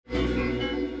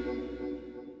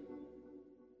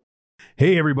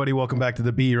Hey, everybody, welcome back to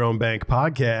the Be Your Own Bank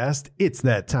podcast. It's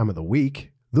that time of the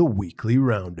week, the weekly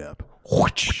roundup.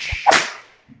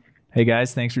 Hey,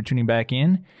 guys, thanks for tuning back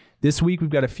in. This week, we've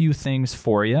got a few things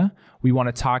for you. We want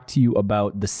to talk to you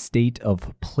about the state of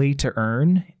play to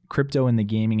earn, crypto in the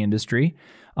gaming industry.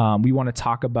 We want to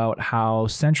talk about how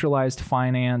centralized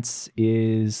finance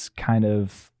is kind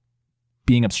of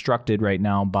being obstructed right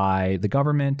now by the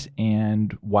government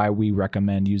and why we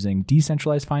recommend using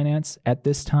decentralized finance at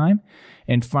this time.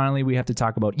 And finally, we have to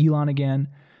talk about Elon again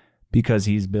because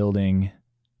he's building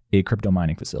a crypto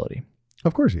mining facility.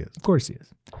 Of course he is. Of course he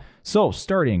is. So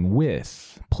starting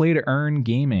with play to earn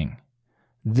gaming.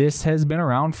 This has been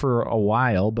around for a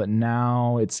while, but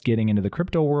now it's getting into the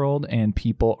crypto world and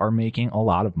people are making a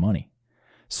lot of money.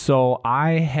 So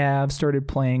I have started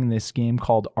playing this game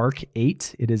called Arc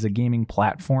 8. It is a gaming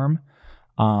platform,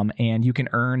 and you can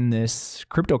earn this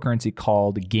cryptocurrency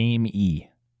called Game-E,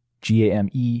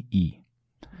 G-A-M-E-E.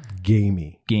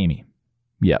 Gamey.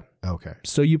 Yep. Okay.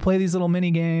 So you play these little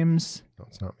mini games. No,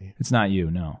 it's not me. It's not you,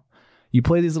 no. You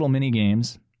play these little mini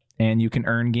games, and you can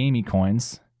earn Game-E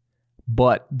coins.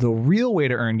 But the real way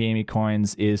to earn Game-E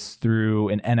coins is through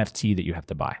an NFT that you have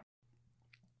to buy.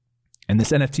 And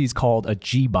this NFT is called a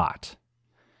G-Bot.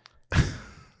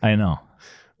 I know.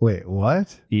 Wait,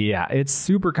 what? Yeah, it's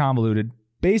super convoluted.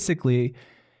 Basically,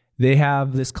 they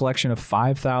have this collection of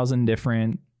 5,000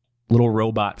 different little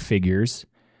robot figures.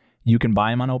 You can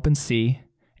buy them on OpenSea.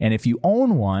 And if you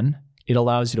own one, it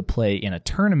allows you to play in a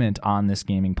tournament on this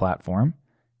gaming platform.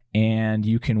 And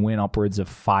you can win upwards of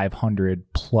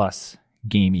 500 plus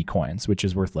Game-E coins, which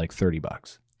is worth like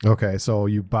 $30. Okay, so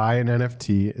you buy an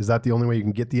NFT. Is that the only way you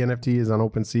can get the NFT is on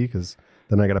OpenSea? Because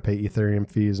then I got to pay Ethereum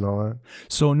fees and all that?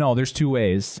 So no, there's two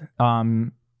ways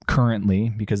currently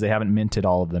because they haven't minted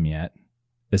all of them yet,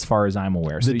 as far as I'm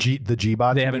aware. So the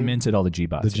G-Bots? They haven't minted all the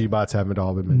G-Bots. The G-Bots haven't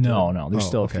all been minted? No, there's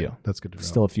still a few. That's good to know.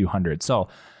 Still a few hundred. So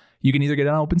you can either get it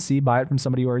on OpenSea, buy it from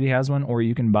somebody who already has one, or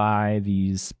you can buy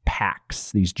these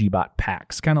packs, these G-Bot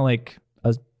packs, kind of like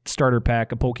a starter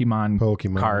pack, a Pokemon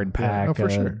card pack,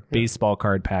 baseball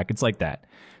card pack. It's like that.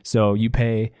 So you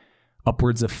pay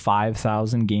upwards of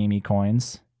 5,000 Game-E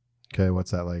coins. Okay, what's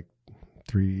that, like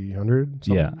 300?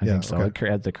 Yeah, I think so. Okay.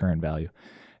 At the current value.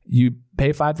 You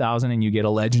pay 5,000 and you get a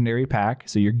legendary pack.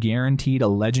 So you're guaranteed a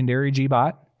legendary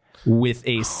G-Bot with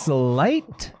a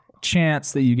slight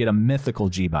chance that you get a mythical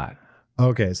G-Bot.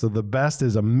 Okay, so the best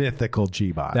is a mythical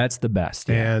G-Bot. That's the best.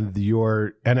 Yeah. And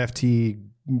your NFT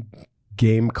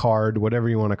game card, whatever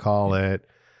you want to call it,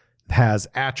 has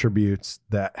attributes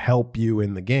that help you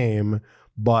in the game,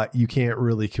 but you can't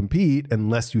really compete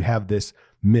unless you have this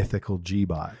mythical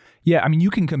G-Bot. Yeah, I mean,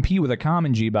 you can compete with a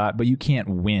common G-Bot, but you can't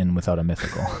win without a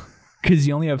mythical because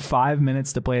you only have 5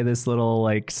 minutes to play this little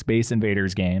like Space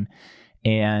Invaders game,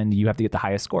 and you have to get the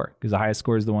highest score because the highest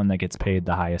score is the one that gets paid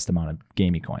the highest amount of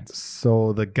Game-E coins.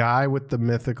 So the guy with the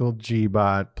mythical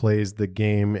G-Bot plays the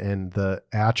game, and the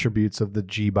attributes of the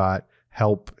G-Bot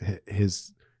help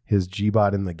his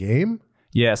G-Bot in the game?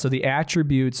 Yeah, so the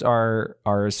attributes are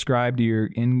ascribed to your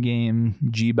in-game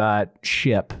G-Bot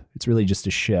ship. It's really just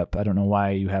a ship. I don't know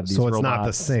why you have these robots. So it's not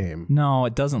the same? No,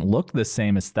 it doesn't look the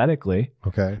same aesthetically.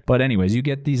 Okay. But anyways, you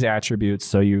get these attributes.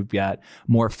 So you've got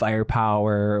more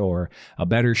firepower or a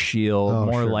better shield,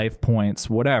 more life points,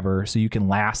 whatever. So you can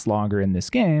last longer in this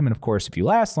game. And of course, if you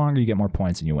last longer, you get more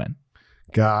points and you win.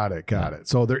 Got it.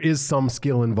 So there is some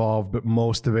skill involved, but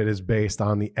most of it is based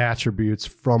on the attributes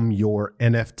from your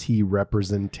NFT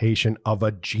representation of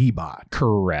a G-Bot.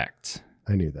 Correct.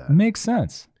 I knew that. Makes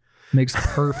sense. Makes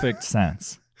perfect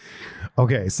sense.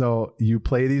 Okay, so you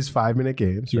play these 5-minute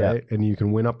games, right? And you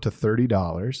can win up to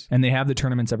 $30. And they have the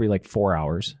tournaments every like 4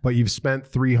 hours. But you've spent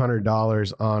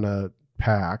 $300 on a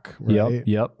pack, right?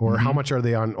 Yep. Or how much are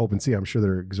they on OpenSea? I'm sure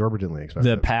they're exorbitantly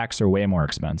expensive. The packs are way more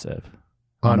expensive.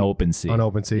 On OpenSea. On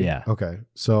OpenSea? Yeah. Okay.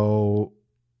 So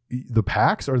the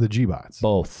packs or the G-Bots?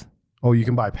 Both. Oh, you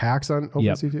can buy packs on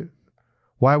OpenSea too?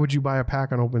 Why would you buy a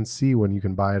pack on OpenSea when you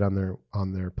can buy it on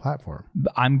their platform?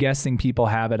 I'm guessing people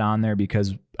have it on there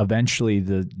because eventually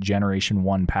the Generation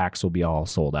 1 packs will be all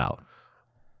sold out.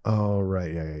 Oh,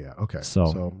 right. Yeah. Okay.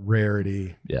 So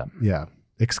rarity. Yeah.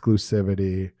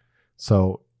 Exclusivity.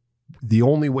 So the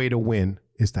only way to win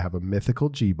is to have a mythical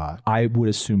G-Bot. I would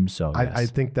assume so, yes. I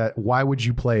think that why would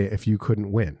you play if you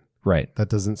couldn't win? Right. That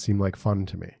doesn't seem like fun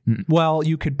to me. Well,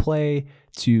 you could play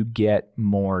to get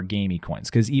more Game-E coins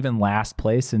because even last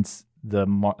place, since there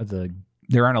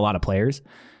aren't a lot of players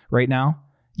right now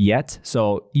yet,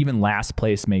 so even last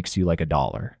place makes you like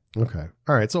 $1. Okay.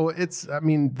 All right. So it's, I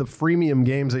mean, the freemium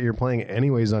games that you're playing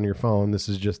anyways on your phone, this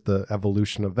is just the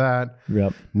evolution of that.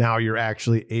 Yep. Now you're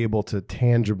actually able to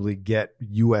tangibly get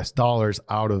US dollars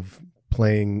out of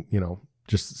playing,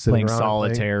 just sitting Playing around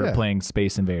solitaire, playing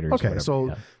Space Invaders. Okay.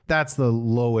 So that's the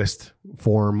lowest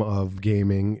form of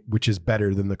gaming, which is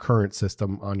better than the current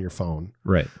system on your phone.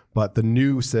 Right. But the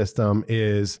new system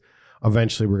is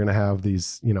eventually we're going to have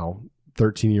these,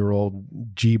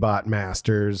 13-year-old GBot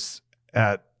masters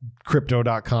at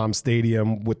crypto.com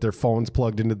stadium with their phones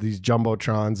plugged into these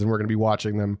jumbotrons, and we're going to be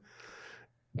watching them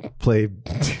play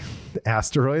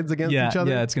asteroids against each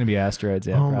other. Yeah, it's going to be asteroids.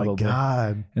 Yeah, oh probably. My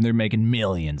God. And they're making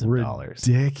millions of dollars.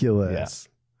 Ridiculous.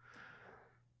 Yeah.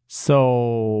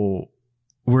 So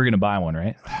we're going to buy one,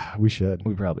 right? We should.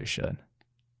 We probably should.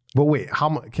 But wait, how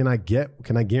much can I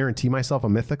guarantee myself a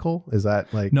mythical? Is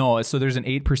that like... No, so there's an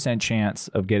 8% chance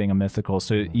of getting a mythical.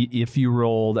 So if you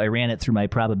rolled, I ran it through my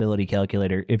probability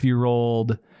calculator. If you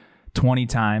rolled 20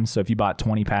 times, so if you bought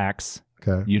 20 packs,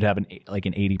 you'd have an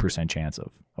 80% chance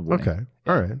of winning. Okay.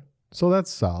 All right. So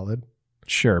that's solid.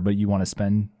 Sure, but you want to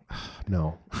spend...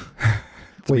 No.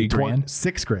 Wait, $6,000?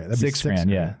 $6,000. That'd $6,000, grand.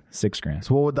 yeah. $6,000.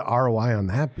 So what would the ROI on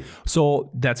that be? So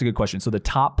that's a good question. So the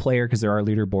top player, because there are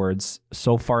leaderboards,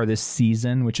 so far this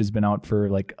season, which has been out for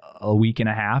like a week and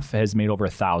a half, has made over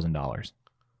 $1,000.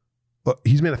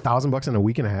 He's made $1,000 in a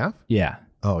week and a half? Yeah.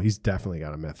 Oh, he's definitely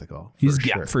got a mythical.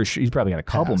 For sure. He's probably got a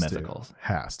couple mythicals.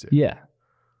 Has to. Yeah.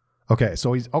 Okay.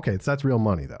 So so that's real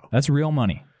money though. That's real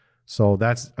money. So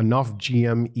that's enough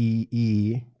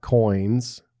GMEE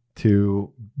coins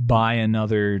to buy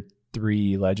another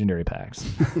 3 legendary packs.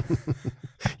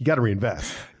 You got to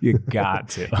reinvest. You got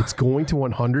to. It's going to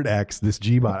 100x this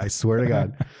GBot. I swear to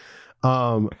God.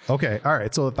 Okay. All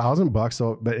right. So $1,000.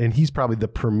 So, and he's probably the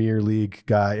Premier League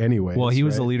guy anyway. Well, he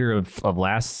was the leader of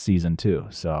last season too.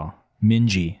 So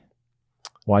Minji,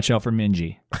 watch out for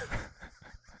Minji.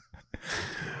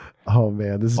 Oh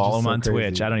man, this is follow him so on crazy.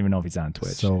 Twitch. I don't even know if he's on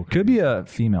Twitch. So could be a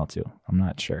female too. I'm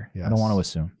not sure. Yes. I don't want to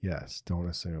assume. Yes, don't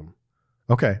assume.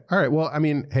 Okay. All right. Well, I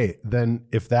mean, hey, then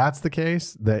if that's the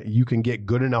case, that you can get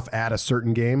good enough at a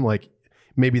certain game, like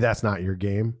maybe that's not your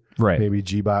game. Right. Maybe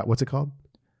GBot. What's it called?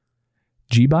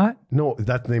 GBot? No,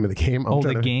 that's the name of the game.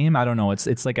 Game? I don't know.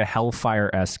 It's like a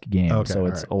Hellfire-esque game. Okay, so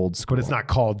it's old school. But it's not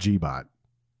called GBot.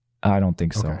 I don't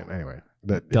think so. Okay. Anyway.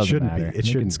 But it shouldn't matter. be. It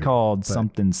shouldn't. It's called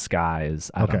something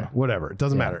Skies. I don't know. Whatever. It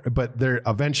doesn't matter. But there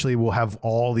eventually we'll have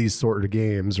all these sort of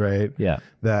games, right? Yeah.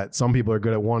 That some people are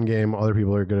good at one game, other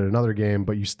people are good at another game,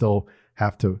 but you still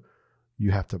have to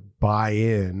buy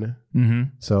in. Mm-hmm.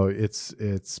 So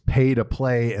it's pay to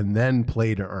play and then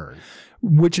play to earn,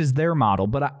 which is their model.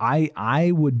 But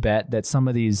I would bet that some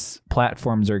of these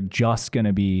platforms are just going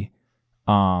to be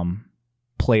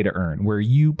play to earn, where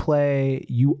you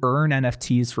earn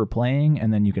NFTs for playing,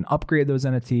 and then you can upgrade those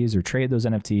NFTs or trade those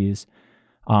NFTs.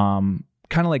 Kind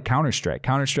of like Counter-Strike.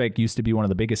 Counter-Strike used to be one of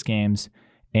the biggest games,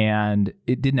 and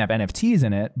it didn't have NFTs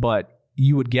in it, but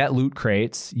you would get loot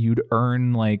crates, you'd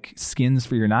earn like skins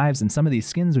for your knives, and some of these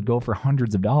skins would go for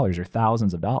hundreds of dollars or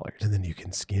thousands of dollars. And then you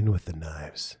can skin with the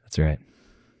knives. That's right.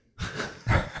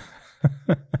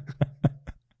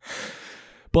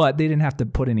 But they didn't have to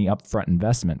put any upfront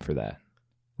investment for that.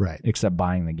 Right. Except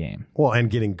buying the game. Well, and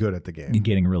getting good at the game. You're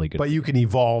getting really good. But you can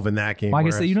evolve in that game. Well, I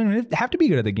guess you don't even have to be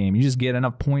good at the game. You just get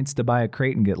enough points to buy a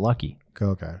crate and get lucky.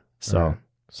 Okay. So, right.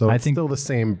 So I think still the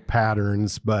same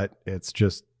patterns, but it's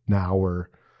just now we're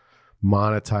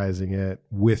monetizing it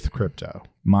with crypto.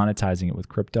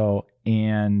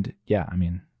 And yeah, I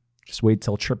mean, just wait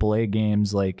till AAA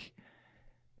games like,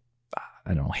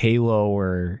 I don't know, Halo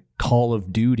or Call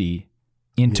of Duty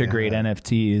integrate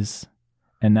NFTs.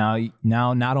 And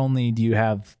now not only do you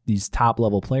have these top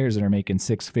level players that are making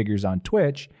 6 figures on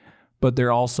Twitch, but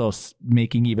they're also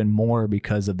making even more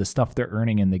because of the stuff they're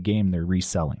earning in the game they're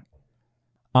reselling.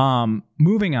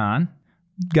 Moving on,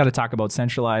 got to talk about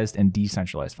centralized and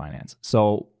decentralized finance.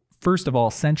 So first of all,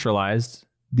 centralized,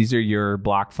 these are your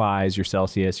BlockFis, your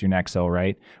Celsius, your Nexo,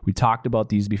 right? We talked about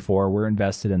these before. We're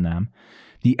invested in them.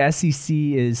 The SEC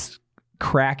is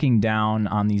cracking down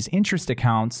on these interest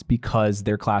accounts because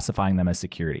they're classifying them as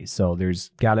securities. So there's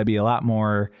got to be a lot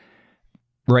more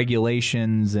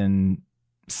regulations and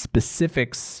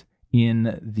specifics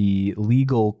in the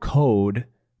legal code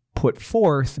put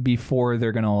forth before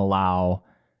they're going to allow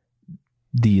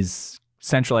these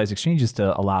centralized exchanges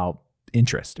to allow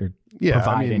interest or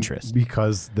provide interest.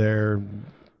 Because they're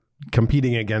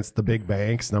competing against the big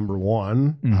banks, number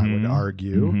one, I would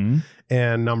argue.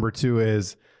 And number two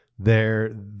is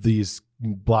these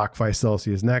BlockFi,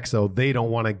 Celsius, Nexo, they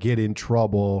don't want to get in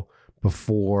trouble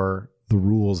before the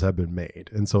rules have been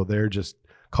made. And so they're just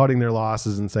cutting their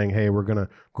losses and saying, hey, we're going to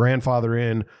grandfather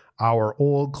in our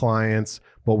old clients,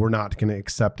 but we're not going to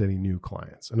accept any new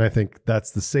clients. And I think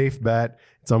that's the safe bet.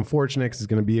 It's unfortunate because it's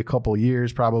going to be a couple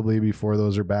years probably before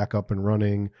those are back up and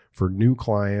running for new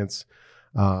clients.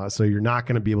 So you're not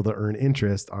going to be able to earn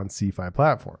interest on CeFi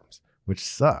platforms, which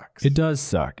sucks. It does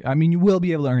suck. I mean, you will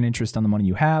be able to earn interest on the money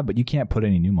you have, but you can't put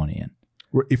any new money in.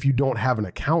 If you don't have an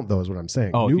account, though, is what I'm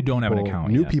saying. Oh, if you don't have an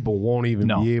account, new people won't even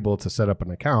be able to set up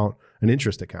an account, an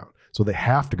interest account. So they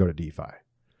have to go to DeFi.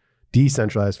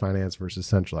 Decentralized finance versus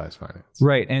centralized finance.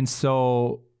 Right. And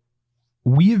so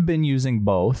we've been using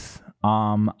both.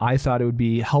 I thought it would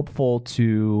be helpful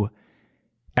to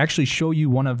actually show you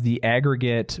one of the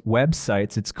aggregate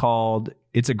websites.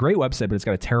 It's a great website, but it's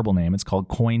got a terrible name. It's called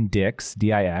CoinDix,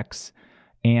 D-I-X.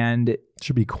 And it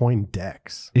should be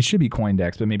CoinDex. It should be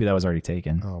CoinDex, but maybe that was already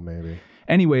taken. Oh, maybe.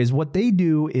 Anyways, what they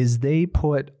do is they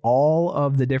put all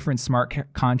of the different smart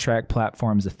contract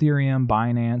platforms, Ethereum,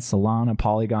 Binance, Solana,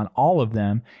 Polygon, all of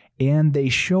them, and they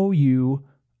show you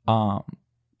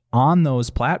on those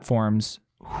platforms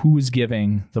who's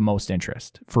giving the most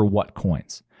interest for what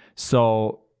coins.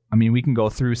 So, I mean, we can go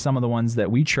through some of the ones that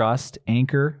we trust.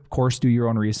 Anchor, of course, do your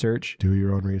own research. Do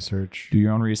your own research. Do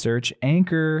your own research.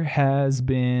 Anchor has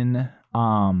been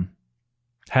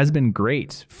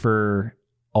great for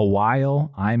a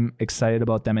while. I'm excited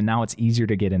about them, and now it's easier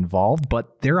to get involved,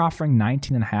 but they're offering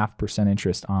 19.5%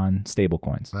 interest on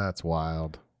stablecoins. That's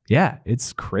wild. Yeah,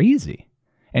 it's crazy.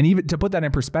 And even to put that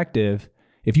in perspective,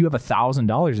 if you have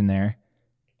 $1,000 in there,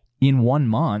 in 1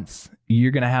 month,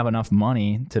 you're going to have enough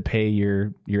money to pay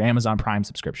your Amazon Prime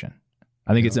subscription.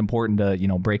 I think it's important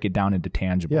to, break it down into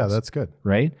tangibles. Yeah, that's good.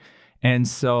 Right? And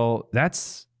so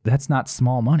that's not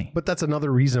small money. But that's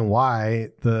another reason why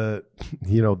the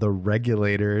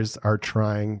regulators are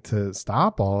trying to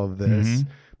stop all of this,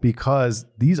 because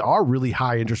these are really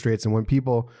high interest rates. And when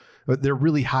they're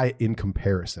really high in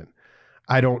comparison.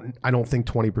 I don't think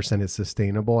 20% is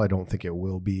sustainable. I don't think it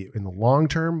will be in the long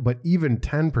term, but even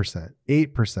 10%,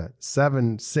 8%,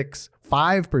 7, 6,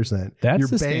 5%. That's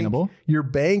sustainable. Your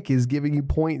bank is giving you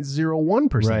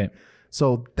 0.01%. Right.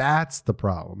 So that's the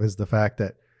problem, is the fact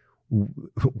that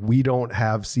we don't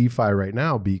have CeFi right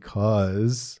now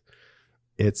because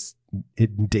it's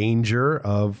in danger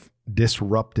of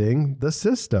disrupting the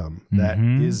system that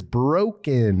is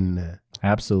broken.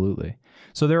 Absolutely.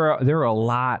 So there are a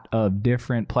lot of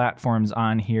different platforms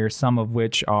on here, some of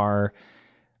which are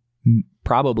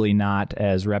probably not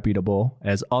as reputable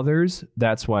as others.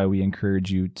 That's why we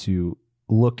encourage you to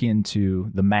look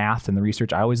into the math and the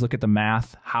research. I always look at the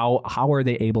math. How are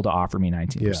they able to offer me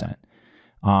 19%?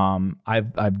 Yeah.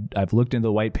 I've looked into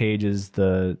the white pages,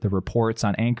 the reports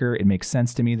on Anchor. It makes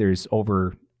sense to me. There's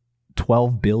over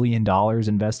 $12 billion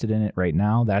invested in it right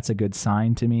now. That's a good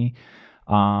sign to me.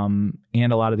 And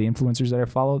a lot of the influencers that I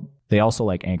follow, they also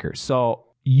like Anchor. So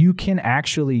you can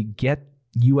actually get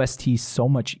UST so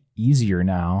much easier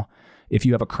now if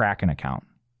you have a Kraken account.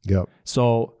 Yep.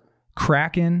 So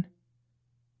Kraken,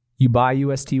 you buy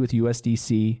UST with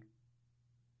USDC.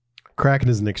 Kraken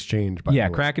is an exchange. Yeah,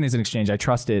 Kraken is an exchange. I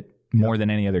trust it more than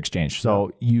any other exchange.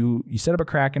 So you set up a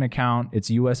Kraken account. It's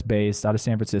US based out of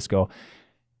San Francisco.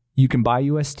 You can buy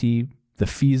UST. The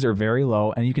fees are very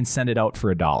low, and you can send it out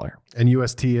for $1. And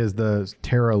UST is the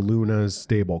Terra Luna's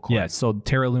stable coin. Yeah, so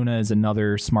Terra Luna is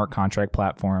another smart contract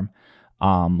platform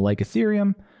like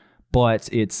Ethereum, but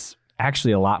it's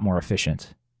actually a lot more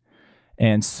efficient.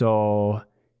 And so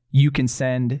you can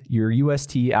send your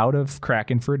UST out of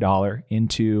Kraken for $1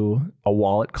 into a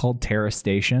wallet called Terra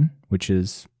Station, which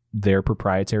is their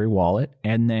proprietary wallet,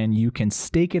 and then you can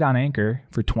stake it on Anchor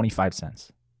for 25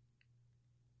 cents.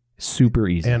 Super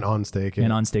easy. And unstake it.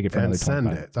 And unstake it for another 25. And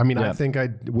send it. I mean, I think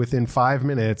within 5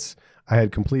 minutes, I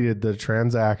had completed the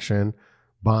transaction,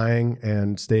 buying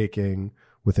and staking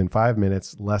within 5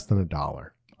 minutes, less than $1.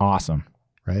 Awesome.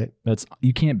 Right?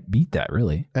 You can't beat that,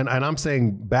 really. And I'm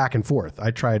saying back and forth. I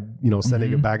tried,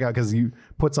 sending it back out, because you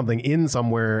put something in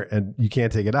somewhere and you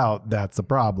can't take it out. That's the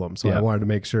problem. So I wanted to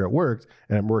make sure it worked,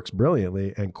 and it works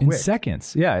brilliantly and quick. In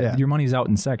seconds. Yeah. Your money's out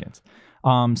in seconds.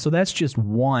 So that's just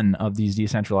one of these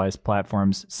decentralized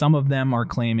platforms. Some of them are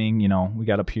claiming, we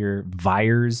got up here,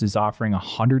 Vires is offering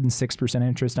 106%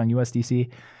 interest on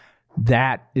USDC.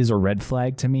 That is a red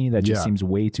flag to me. That just seems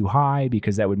way too high,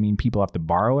 because that would mean people have to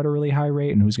borrow at a really high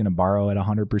rate, and who's going to borrow at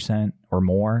 100% or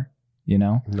more,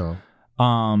 No.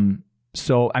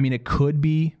 So, I mean, it could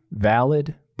be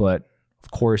valid, but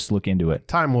of course, look into it.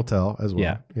 Time will tell as well.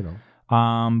 Yeah.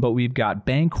 But we've got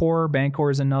Bancor.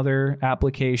 Bancor is another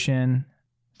application.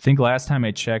 I think last time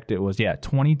I checked, it was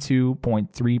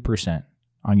 22.3%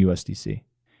 on USDC.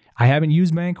 I haven't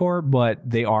used Bancor, but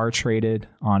they are traded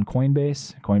on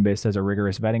Coinbase. Coinbase has a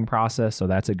rigorous vetting process, so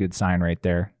that's a good sign right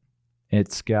there.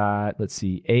 It's got, let's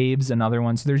see, Abe's another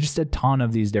one. So there's just a ton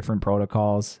of these different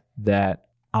protocols that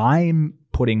I'm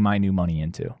putting my new money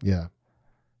into. Yeah.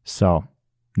 So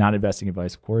not investing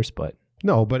advice, of course, but.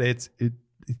 No, but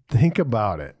think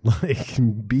about it. Like,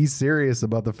 be serious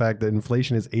about the fact that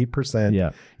inflation is 8%. Yeah.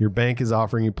 Your bank is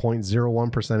offering you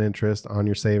 0.01% interest on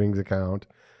your savings account,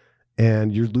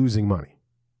 and you're losing money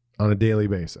on a daily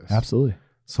basis. Absolutely.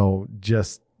 So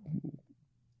just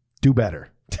do better.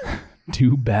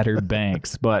 Do better,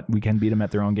 banks. But we can beat them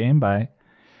at their own game by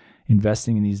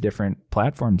investing in these different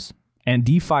platforms. And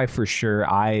DeFi, for sure,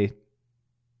 I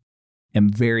am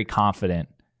very confident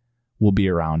will be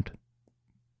around.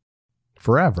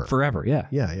 Forever, yeah.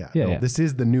 Yeah. This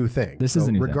is the new thing. This is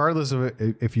the new thing. Regardless of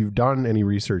if you've done any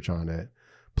research on it,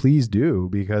 please do,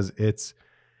 because it's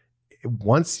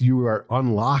once you are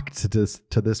unlocked to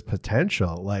this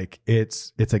potential, like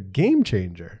it's a game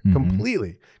changer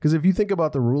completely. Because if you think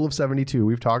about the rule of 72,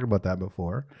 we've talked about that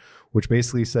before, which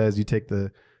basically says you take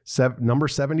the number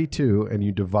 72 and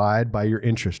you divide by your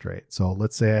interest rate. So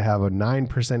let's say I have a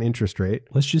 9% interest rate.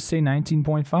 Let's just say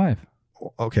 19.5.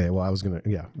 Okay, well, I was going to,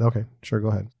 yeah. Okay, sure, go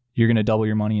ahead. You're going to double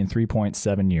your money in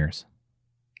 3.7 years.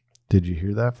 Did you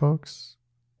hear that, folks?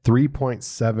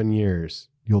 3.7 years,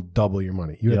 you'll double your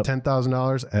money. You have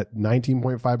 $10,000 at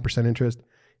 19.5% interest.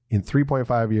 In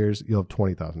 3.5 years, you'll have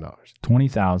 $20,000.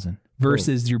 $20,000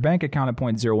 versus your bank account at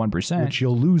 0.01%. Which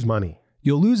you'll lose money.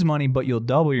 You'll lose money, but you'll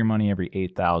double your money every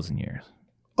 8,000 years.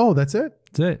 Oh, that's it?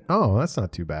 That's it. Oh, that's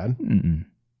not too bad.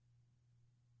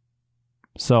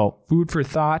 So, food for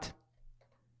thought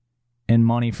and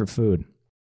money for food.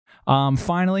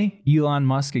 Finally, Elon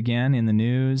Musk again in the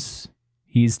news.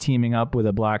 He's teaming up with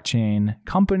a blockchain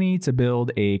company to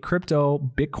build a crypto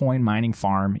Bitcoin mining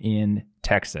farm in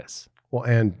Texas. Well,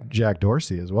 and Jack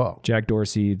Dorsey as well. Jack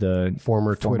Dorsey, the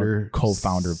former Twitter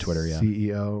co-founder of Twitter,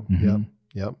 CEO.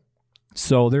 Yep.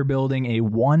 So they're building a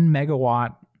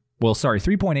 3.8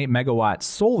 megawatt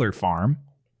solar farm.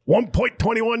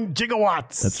 1.21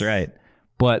 gigawatts. That's right.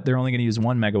 But they're only going to use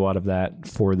 1 megawatt of that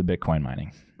for the Bitcoin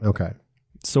mining. Okay.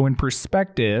 So in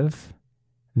perspective,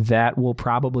 that will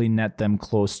probably net them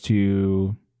close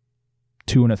to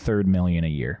 $2.33 million a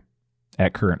year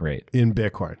at current rate. In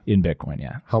Bitcoin? In Bitcoin,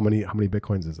 yeah. How many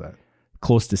Bitcoins is that?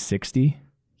 Close to 60.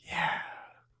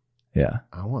 Yeah.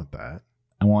 I want that.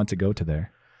 I want to go to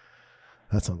there.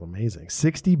 That sounds amazing.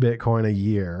 60 Bitcoin a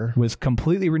year. With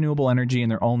completely renewable energy,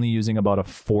 and they're only using about a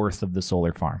fourth of the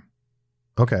solar farm.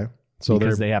 Okay. So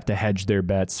because they have to hedge their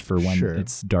bets for when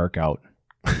it's dark out.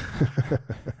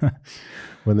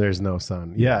 When there's no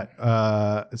sun.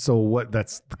 Yeah. So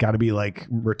that's got to be like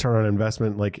return on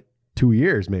investment, like 2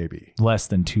 years, maybe. Less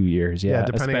than 2 years. Yeah.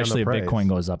 Depending especially on the if price. Bitcoin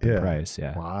goes up in price.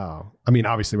 Yeah. Wow. I mean,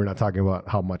 obviously we're not talking about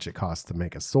how much it costs to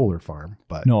make a solar farm,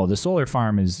 but no, the solar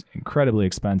farm is incredibly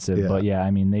expensive, but yeah,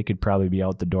 I mean, they could probably be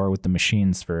out the door with the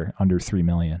machines for under $3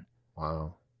 million.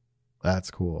 Wow.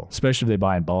 That's cool. Especially if they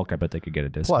buy in bulk, I bet they could get a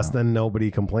discount. Plus, then nobody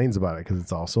complains about it because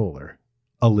it's all solar.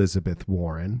 Elizabeth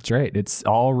Warren. That's right. It's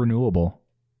all renewable,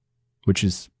 which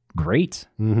is great.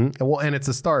 Well, and it's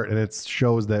a start, and it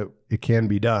shows that it can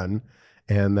be done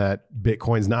and that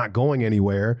Bitcoin's not going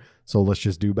anywhere. So let's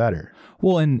just do better.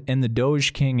 Well, and the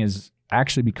Doge King has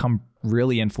actually become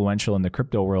really influential in the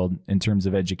crypto world in terms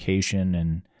of education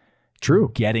and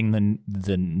getting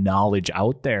the knowledge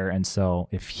out there. And so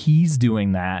if he's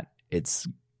doing that, it's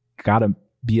got to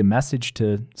be a message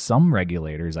to some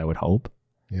regulators, I would hope.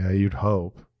 Yeah, you'd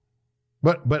hope.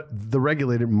 But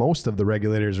most of the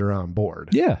regulators are on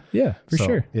board. Yeah, for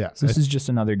sure. Yeah. So this is just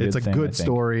another good thing. It's a good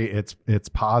story. It's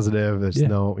positive. There's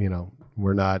no,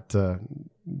 we're not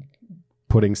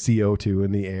putting CO2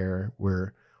 in the air.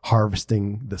 We're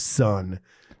harvesting the sun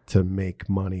to make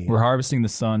money. We're harvesting the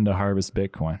sun to harvest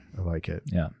Bitcoin. I like it.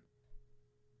 Yeah.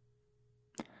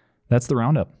 That's the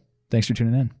roundup. Thanks for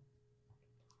tuning in.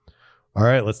 All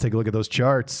right, let's take a look at those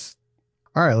charts.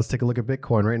 All right, let's take a look at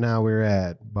Bitcoin. Right now, we're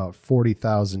at about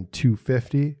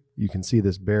 40,250. You can see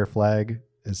this bear flag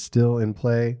is still in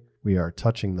play. We are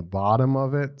touching the bottom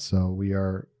of it, so we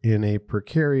are in a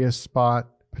precarious spot,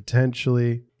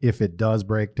 potentially. If it does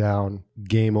break down,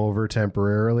 game over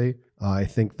temporarily. I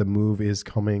think the move is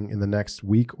coming in the next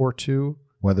week or two,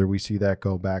 whether we see that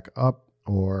go back up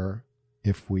or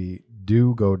if we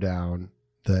do go down,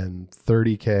 then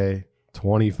 30K,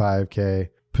 25K,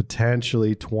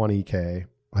 potentially 20K.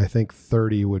 I think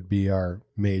 30 would be our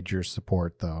major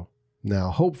support though. Now,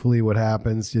 hopefully what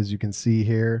happens, as you can see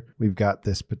here, we've got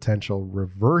this potential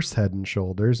reverse head and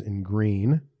shoulders in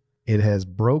green. it has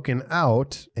broken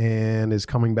out and is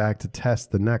coming back to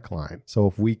test the neckline. So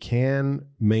if we can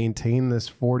maintain this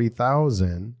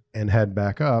 40,000 and head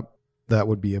back up, that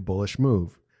would be a bullish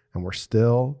move. And we're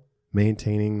still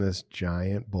maintaining this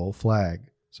giant bull flag.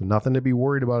 So nothing to be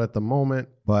worried about at the moment.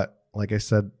 But like I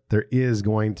said, there is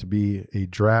going to be a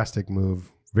drastic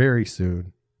move very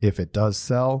soon. If it does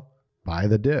sell, buy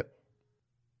the dip.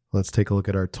 Let's take a look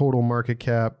at our total market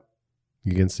cap.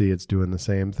 You can see it's doing the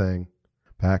same thing.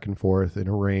 Back and forth in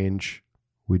a range.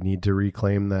 We need to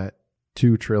reclaim that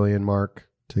 2 trillion mark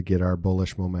to get our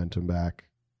bullish momentum back.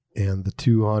 And the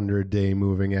 200-day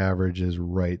moving average is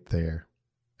right there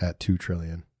at 2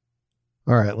 trillion.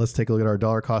 All right, let's take a look at our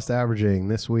dollar cost averaging.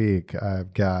 This week,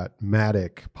 I've got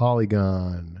Matic,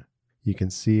 Polygon. You can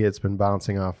see it's been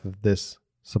bouncing off of this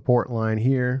support line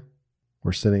here.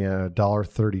 We're sitting at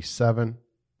 $1.37.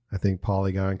 I think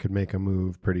Polygon could make a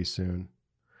move pretty soon.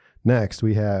 Next,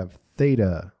 we have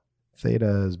Theta. Theta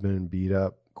has been beat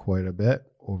up quite a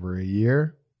bit over a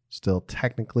year. Still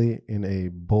technically in a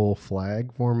bull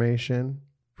flag formation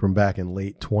from back in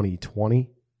late 2020. You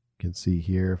can see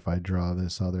here if I draw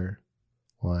this other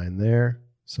line there.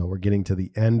 So we're getting to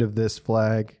the end of this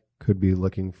flag. Could be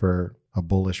looking for a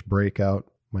bullish breakout.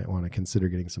 Might want to consider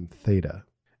getting some Theta.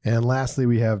 And lastly,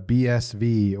 we have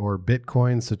BSV, or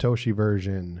Bitcoin Satoshi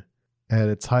version. At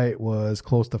its height was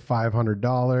close to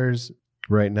 $500.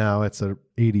 Right now it's at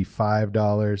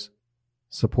 $85.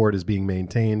 Support is being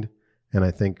maintained, and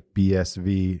I think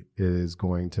BSV is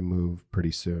going to move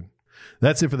pretty soon.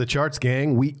 That's it for the charts,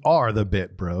 gang. We are the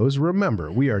Bit Bros.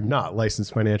 Remember, we are not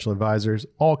licensed financial advisors.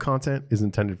 All content is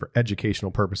intended for educational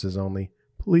purposes only.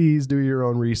 Please do your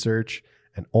own research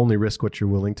and only risk what you're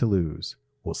willing to lose.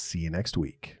 We'll see you next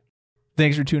week.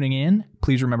 Thanks for tuning in.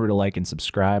 Please remember to like and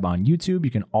subscribe on YouTube.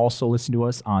 You can also listen to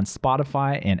us on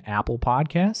Spotify and Apple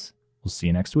Podcasts. We'll see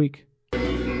you next week.